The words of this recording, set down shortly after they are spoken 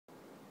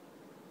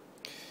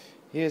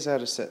Here's how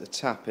to set the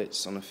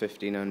tappets on a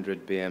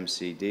 1500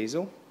 BMC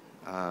diesel.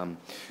 Now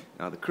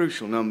the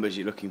crucial numbers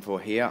you're looking for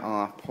here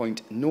are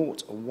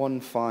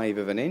 0.015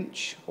 of an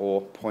inch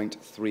or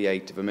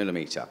 0.38 of a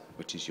millimetre,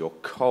 which is your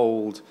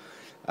cold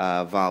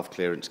valve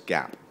clearance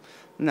gap.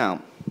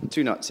 Now,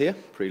 two nuts here,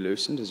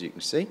 pre-loosened as you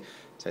can see.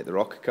 Take the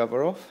rocker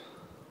cover off.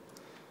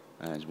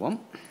 There's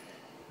one.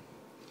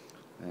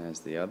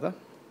 There's the other.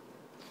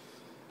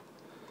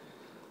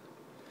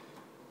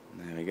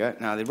 There we go.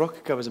 Now the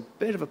rocker cover is a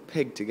bit of a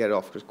pig to get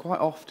off because quite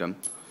often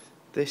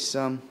this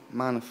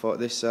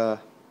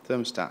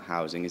thermostat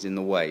housing is in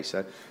the way.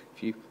 So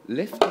if you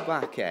lift the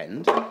back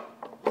end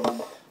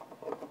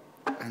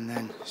and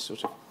then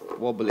sort of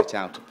wobble it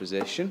out of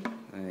position,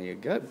 there you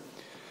go.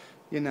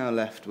 You're now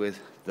left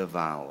with the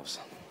valves.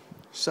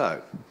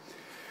 So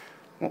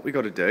what we've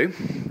got to do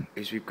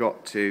is we've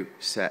got to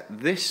set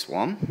this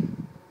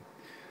one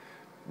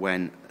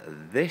when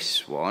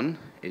this one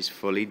is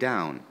fully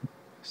down.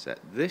 Set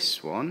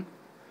this one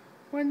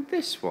when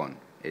this one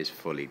is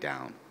fully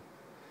down.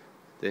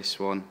 This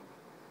one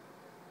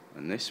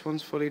when this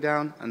one's fully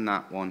down, and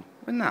that one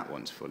when that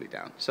one's fully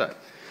down. So,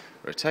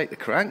 rotate the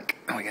crank,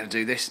 and we're going to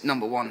do this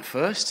number one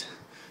first.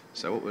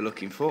 So what we're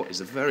looking for is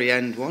the very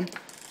end one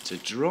to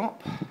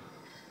drop.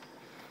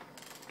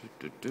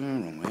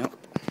 Wrong way up.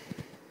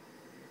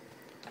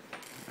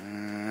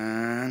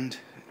 And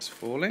it's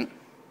falling.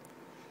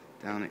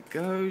 Down it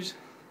goes.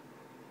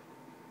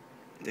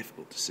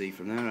 Difficult to see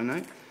from there, I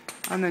know.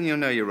 And then you'll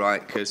know you're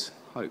right because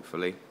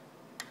hopefully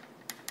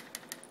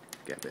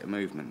get a bit of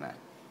movement there.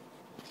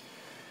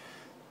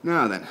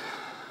 Now then,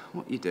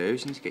 what you do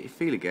is you need to get your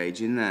feeler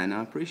gauge in there.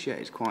 Now I appreciate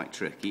it's quite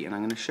tricky and I'm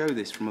going to show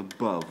this from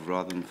above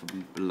rather than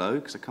from below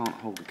because I can't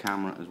hold the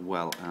camera as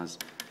well as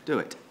do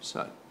it.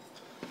 So,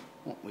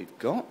 what we've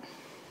got,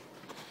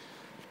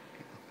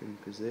 get up in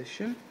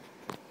position,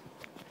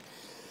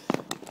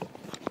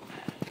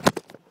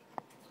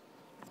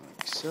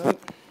 like so.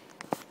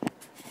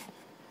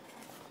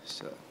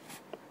 So,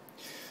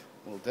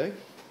 we'll do.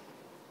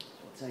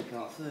 We'll take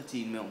our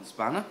 13mm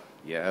spanner,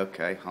 yeah,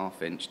 okay,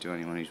 ½ inch to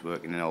anyone who's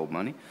working in old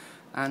money,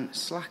 and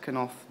slacken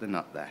off the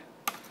nut there,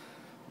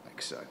 like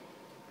so.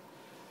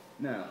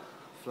 Now,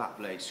 flat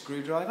blade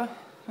screwdriver,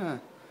 yeah,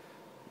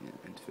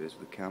 interferes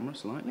with the camera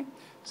slightly.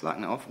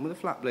 Slacken it off, and with a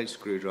flat blade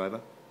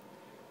screwdriver,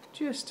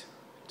 just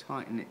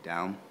tighten it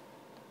down.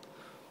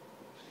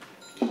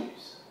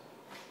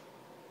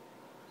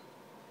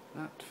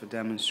 That for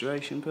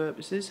demonstration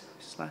purposes,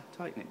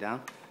 tighten it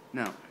down.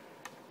 Now,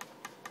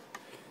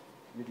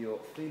 with your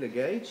feeler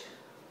gauge, just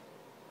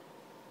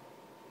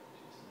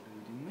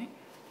eluding me,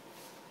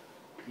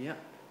 yeah,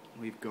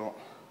 we've got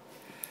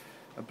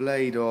a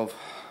blade of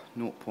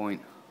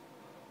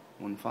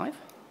 0.15,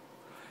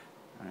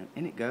 and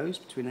in it goes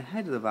between the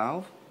head of the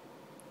valve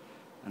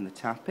and the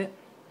tappet.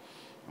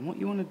 And what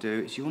you want to do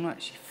is you want to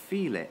actually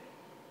feel it,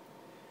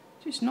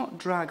 just not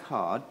drag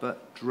hard,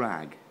 but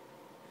drag.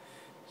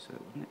 So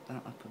nip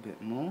that up a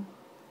bit more.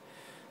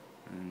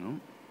 Hang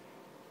on.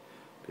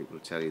 People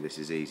will tell you this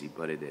is easy,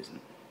 but it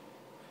isn't.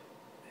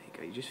 There you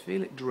go. You just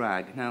feel it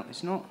drag. Now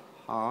it's not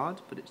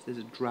hard, but there's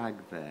a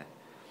drag there.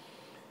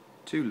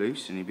 Too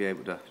loose, and you'll be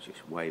able to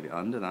just wave it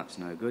under. That's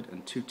no good.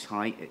 And too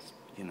tight, it's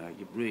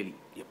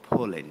you're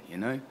pulling.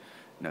 No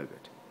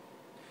good.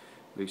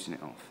 Loosen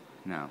it off.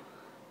 Now,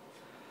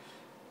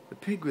 the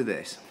pig with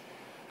this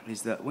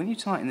is that when you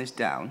tighten this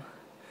down,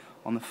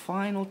 on the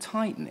final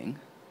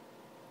tightening,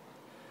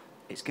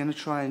 it's going to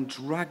try and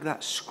drag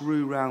that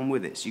screw round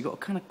with it, so you've got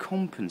to kind of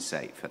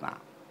compensate for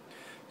that.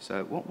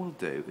 So what we'll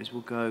do is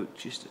we'll go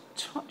just a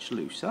touch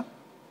looser,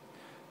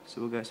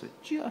 so we'll go so it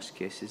just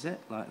kisses it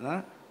like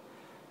that,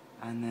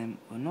 and then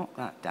we'll knock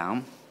that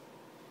down.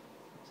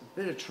 It's a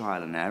bit of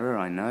trial and error,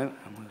 I know,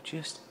 and we'll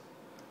just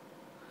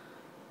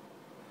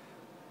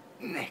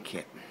nick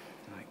it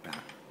like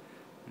that.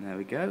 And there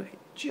we go, it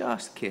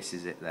just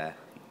kisses it there.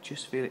 You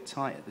just feel it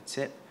tight at the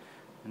tip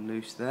and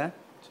loose there.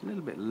 It's a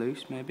little bit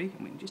loose maybe,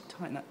 and we can just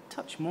tighten that a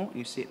touch more and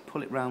you see it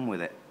pull it round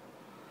with it.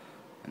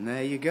 And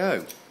there you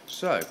go.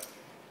 So,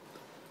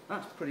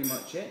 that's pretty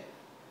much it.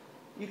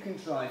 You can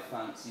try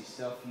fancy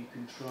stuff, you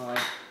can try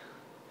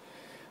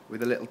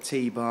with a little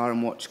T-bar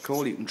and what's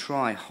called, you can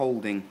try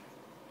holding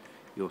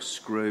your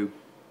screw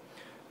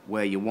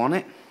where you want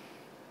it,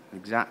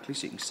 exactly,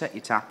 so you can set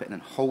your tappet and then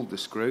hold the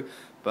screw,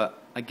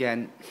 but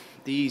again,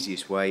 the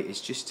easiest way is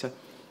just to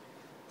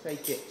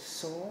take it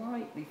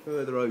slightly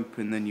further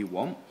open than you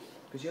want.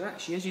 Because you'll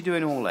actually, as you're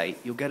doing all 8,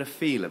 you'll get a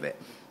feel of it.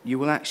 You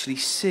will actually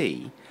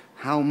see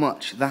how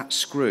much that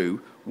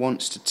screw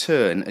wants to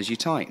turn as you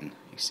tighten.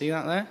 You see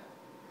that there?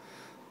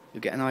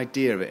 You'll get an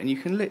idea of it. And you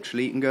can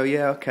go,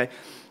 yeah, okay,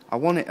 I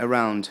want it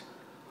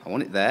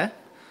there.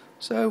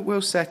 So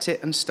we'll set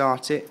it and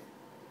start it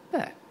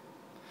there.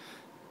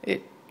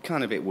 It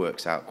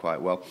works out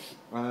quite well.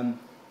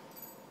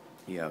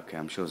 Yeah, okay,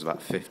 I'm sure there's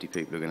about 50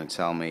 people who are going to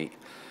tell me.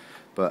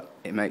 But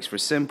it makes for a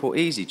simple,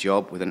 easy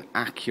job with an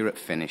accurate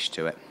finish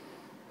to it.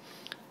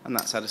 And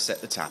that's how to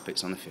set the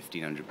tappets on the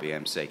 1500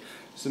 BMC.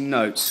 Some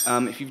notes,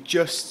 if you've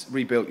just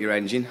rebuilt your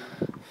engine,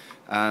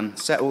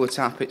 Set all the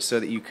tappets so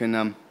that you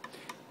can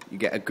you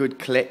get a good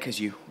click as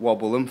you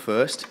wobble them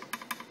first.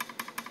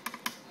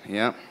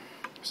 Yeah,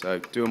 so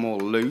do them all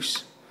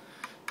loose.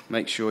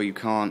 Make sure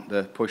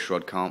the push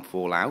rod can't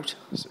fall out,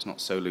 so it's not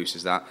so loose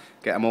as that.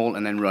 Get them all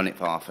and then run it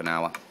for half an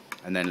hour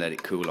and then let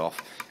it cool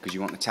off, because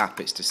you want the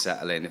tappets to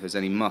settle in. If there's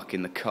any muck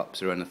in the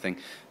cups or anything,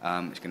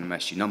 it's going to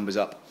mess your numbers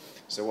up.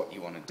 So what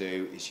you want to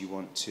do is you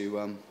want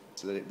to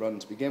let it run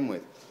to begin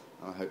with.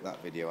 I hope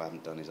that video I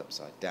haven't done is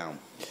upside down.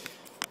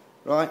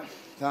 Right,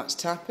 that's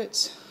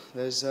tappets.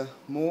 There's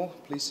more.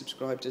 Please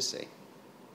subscribe to see.